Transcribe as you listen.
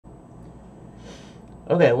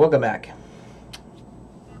Okay, welcome back.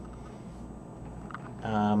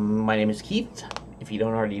 My name is Keith, if you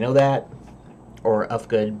don't already know that, or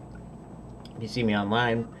Uhfgood, if you see me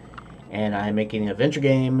online, and I'm making an adventure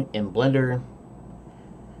game in Blender,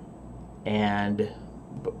 and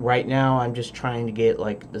right now I'm just trying to get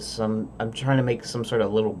like I'm trying to make some sort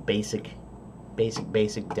of little basic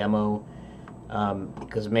demo,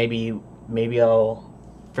 because maybe I'll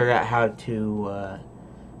figure out how to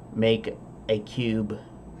make a cube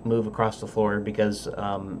move across the floor, because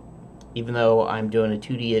even though I'm doing a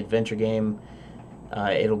 2D adventure game,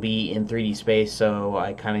 it'll be in 3D space, so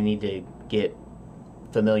I kind of need to get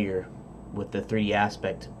familiar with the 3D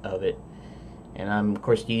aspect of it. And I'm of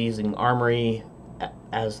course using Armory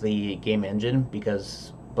as the game engine,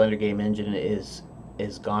 because Blender game engine is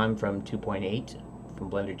gone from 2.8, from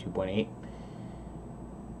Blender 2.8.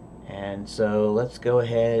 And so let's go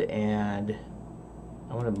ahead and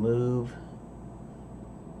I want to move.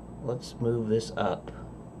 Let's move this up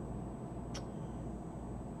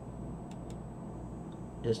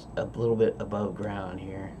just a little bit above ground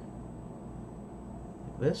here.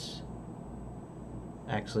 Like this.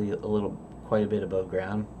 Actually, quite a bit above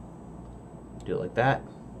ground. Do it like that.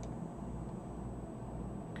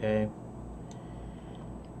 Okay.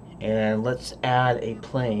 And let's add a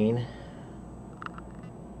plane.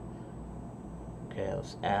 Okay,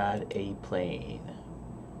 let's add a plane.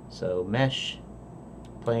 So mesh,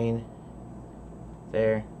 plane,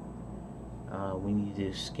 there. We need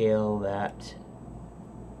to scale that,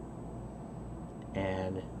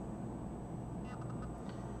 and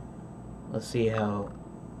let's see how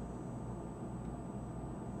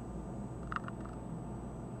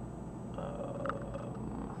I'm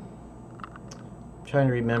trying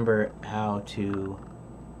to remember how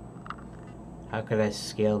could I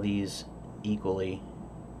scale these equally.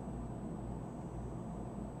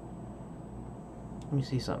 Let me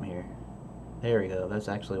see something here. There we go. That's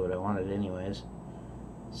actually what I wanted anyways.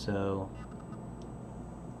 So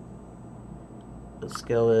let's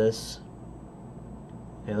scale this.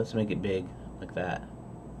 Okay, let's make it big like that.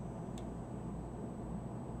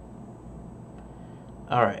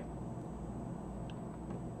 Alright.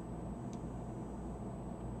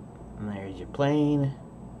 And there's your plane.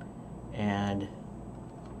 And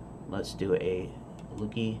let's do a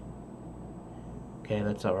lookie. Okay,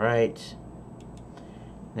 that's alright.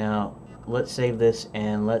 Now, let's save this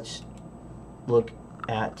and let's look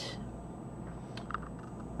at...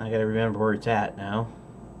 I gotta remember where it's at now.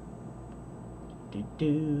 I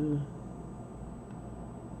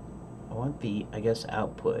want the, I guess,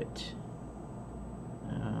 output.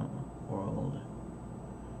 World.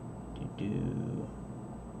 I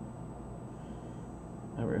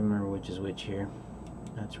don't remember which is which here.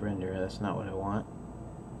 That's render. That's not what I want.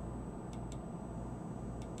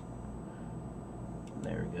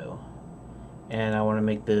 There we go. And I want to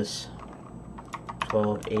make this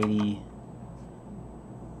 1280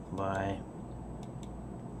 by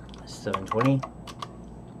 720.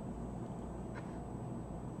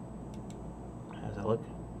 How does that look?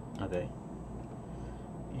 Okay.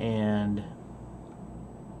 And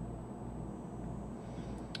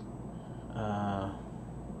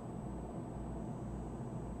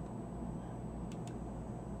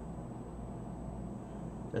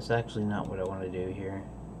that's actually not what I want to do here.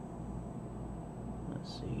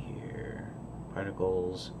 Let's see here.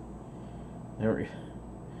 Particles.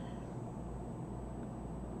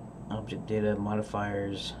 Object data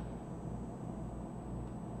modifiers.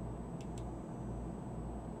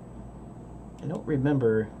 I don't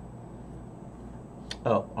remember.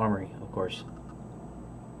 Oh, Armory, of course.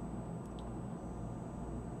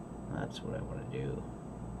 That's what I want to do.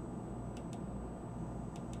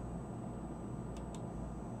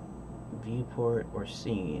 Viewport or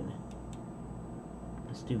scene.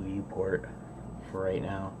 Let's do viewport for right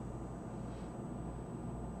now.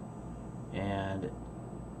 And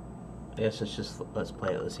I guess let's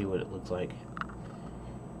play it. Let's see what it looks like.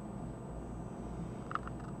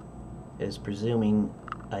 Is presuming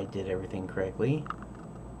I did everything correctly.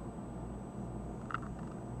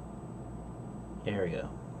 There we go.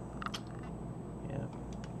 Yeah.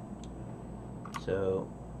 So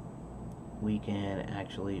we can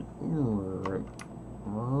actually.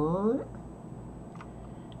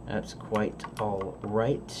 That's quite all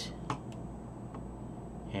right.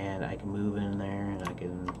 And I can move in there, and I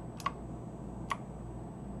can.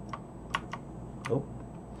 Oh.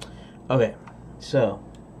 Okay. So.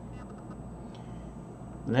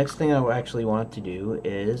 The next thing I actually want to do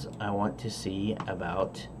is I want to see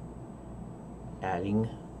about adding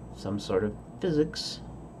some sort of physics,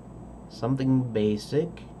 something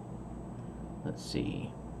basic. Let's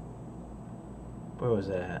see. Where was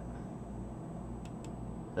that at?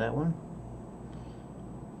 That one?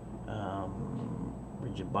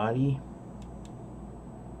 Rigid body.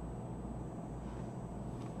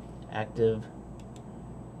 Active.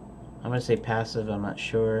 I'm going to say passive, I'm not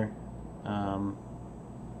sure. No,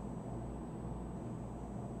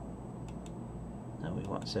 we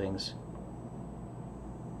want settings.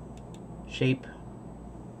 Shape.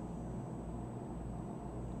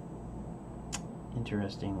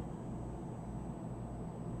 Interesting.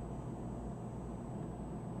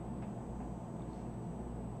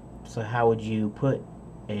 So how would you put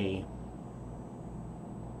a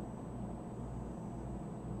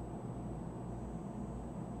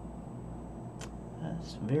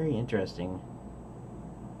That's very interesting.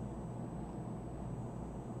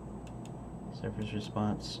 Surface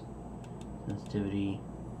response, sensitivity.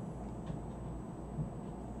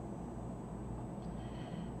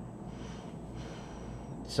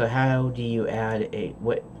 So how do you add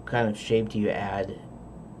what kind of shape do you add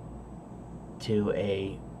to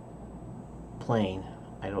a plane?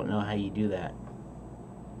 I don't know how you do that.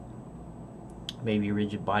 Maybe a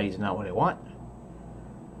rigid body is not what I want.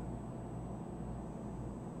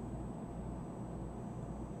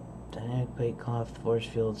 Dynamic plate, cloth, force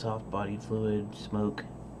field, soft body, fluid, smoke.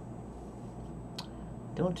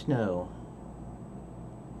 Don't know.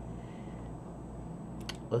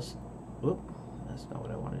 Whoop, that's not what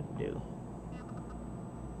I wanted to do.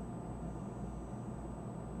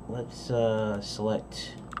 Let's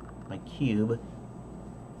select my cube.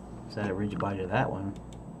 Let's add a rigid body to that one.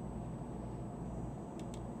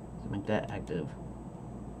 Let's make that active.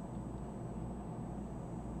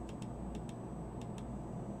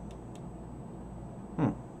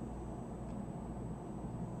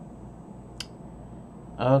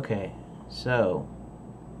 Okay, so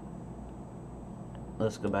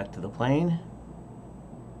let's go back to the plane.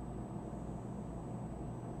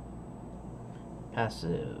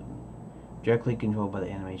 Passive. Directly controlled by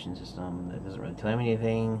the animation system. That doesn't really tell me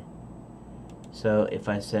anything. So if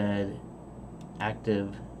I said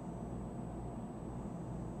active,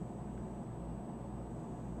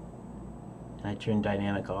 and I turn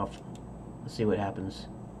dynamic off, let's see what happens.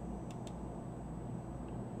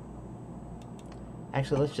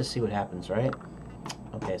 Actually, let's just see what happens, right?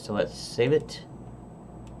 Okay, so let's save it.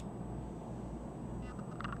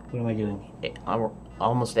 What am I doing? I'm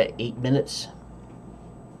almost at 8 minutes.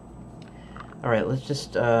 All right, let's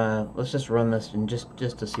just run this and just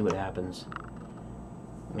to see what happens.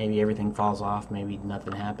 Maybe everything falls off. Maybe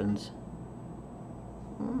nothing happens.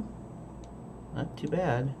 Not too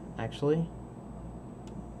bad, actually.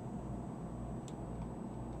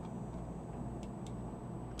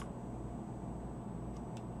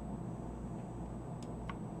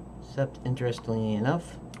 Except, interestingly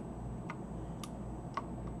enough,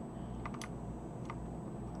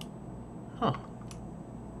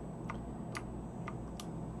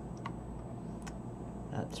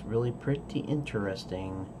 that's really pretty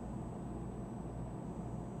interesting.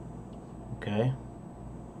 Okay.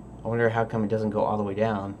 I wonder how come it doesn't go all the way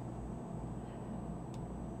down.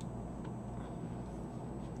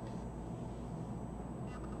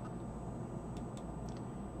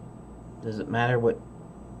 Does it matter what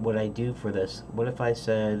I do for this? What if I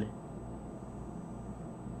said,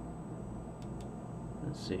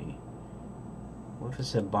 let's see, what if I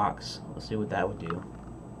said box? Let's see what that would do.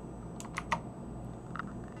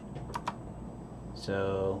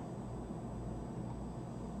 So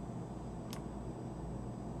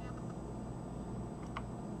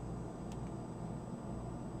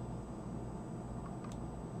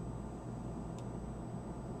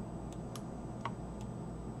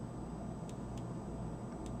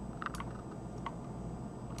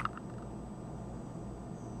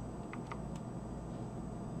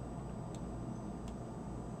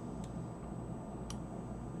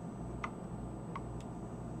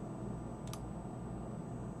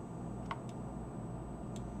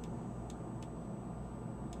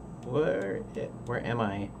where am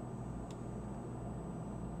I?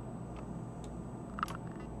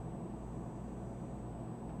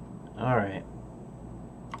 All right.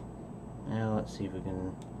 Now let's see if we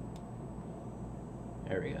can.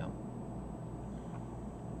 There we go.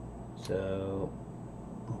 So.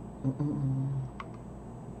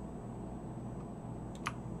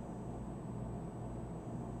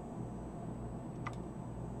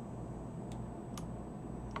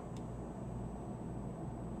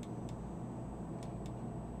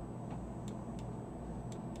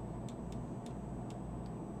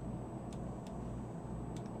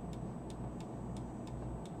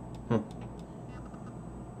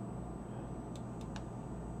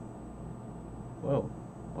 Whoa,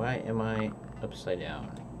 why am I upside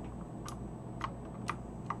down.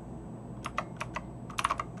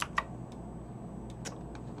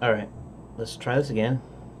 Alright, let's try this again.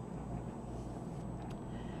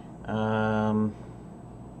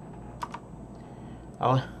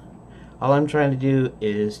 All I'm trying to do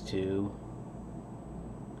is to,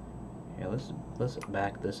 yeah, let's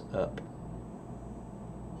back this up.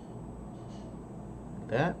 Like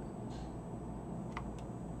that.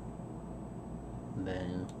 And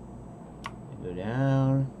then go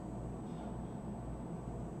down.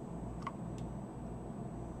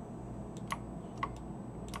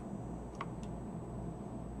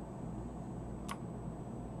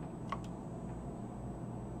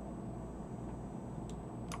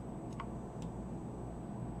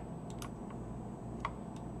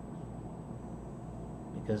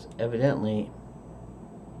 Because evidently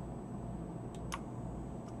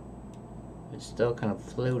it's still kind of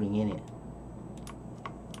floating in it.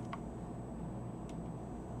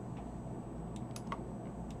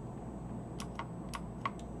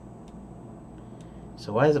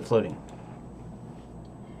 So why is it floating?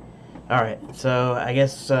 Alright, so I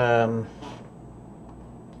guess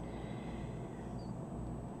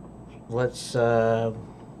let's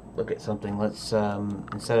look at something. Let's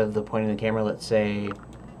instead of the pointing the camera, let's say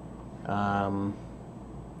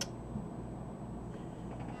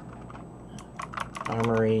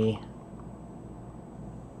Armory3D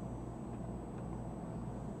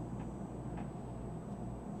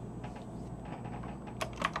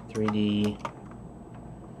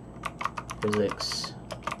physics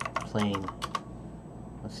plane.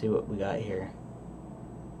 Let's see what we got here.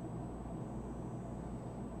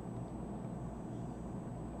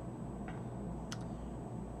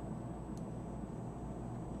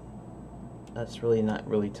 That's really not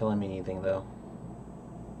really telling me anything though.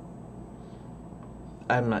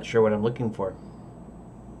 I'm not sure what I'm looking for.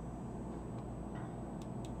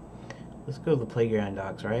 Let's go to the playground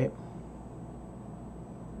docs, right?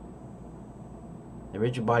 The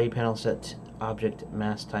rigid body panel set object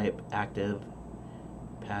mass type active,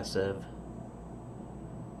 passive.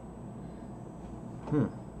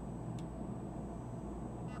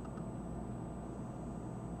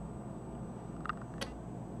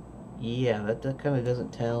 Yeah, that kind of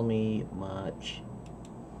doesn't tell me much.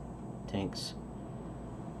 Tanks.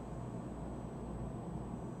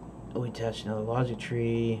 We attached another logic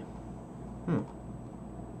tree.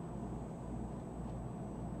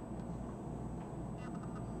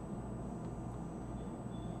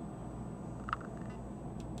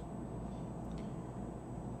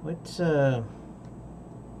 What's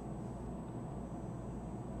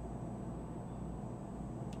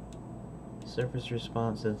surface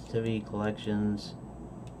response, sensitivity, collections,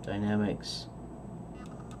 dynamics.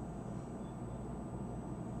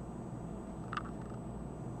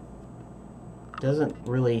 Doesn't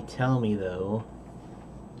really tell me though.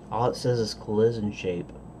 All it says is collision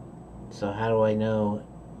shape. So how do I know?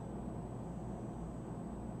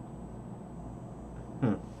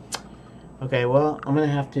 Okay, well, I'm gonna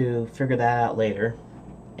have to figure that out later,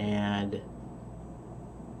 and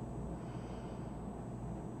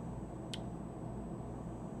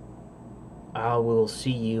I will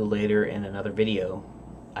see you later in another video,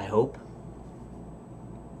 I hope.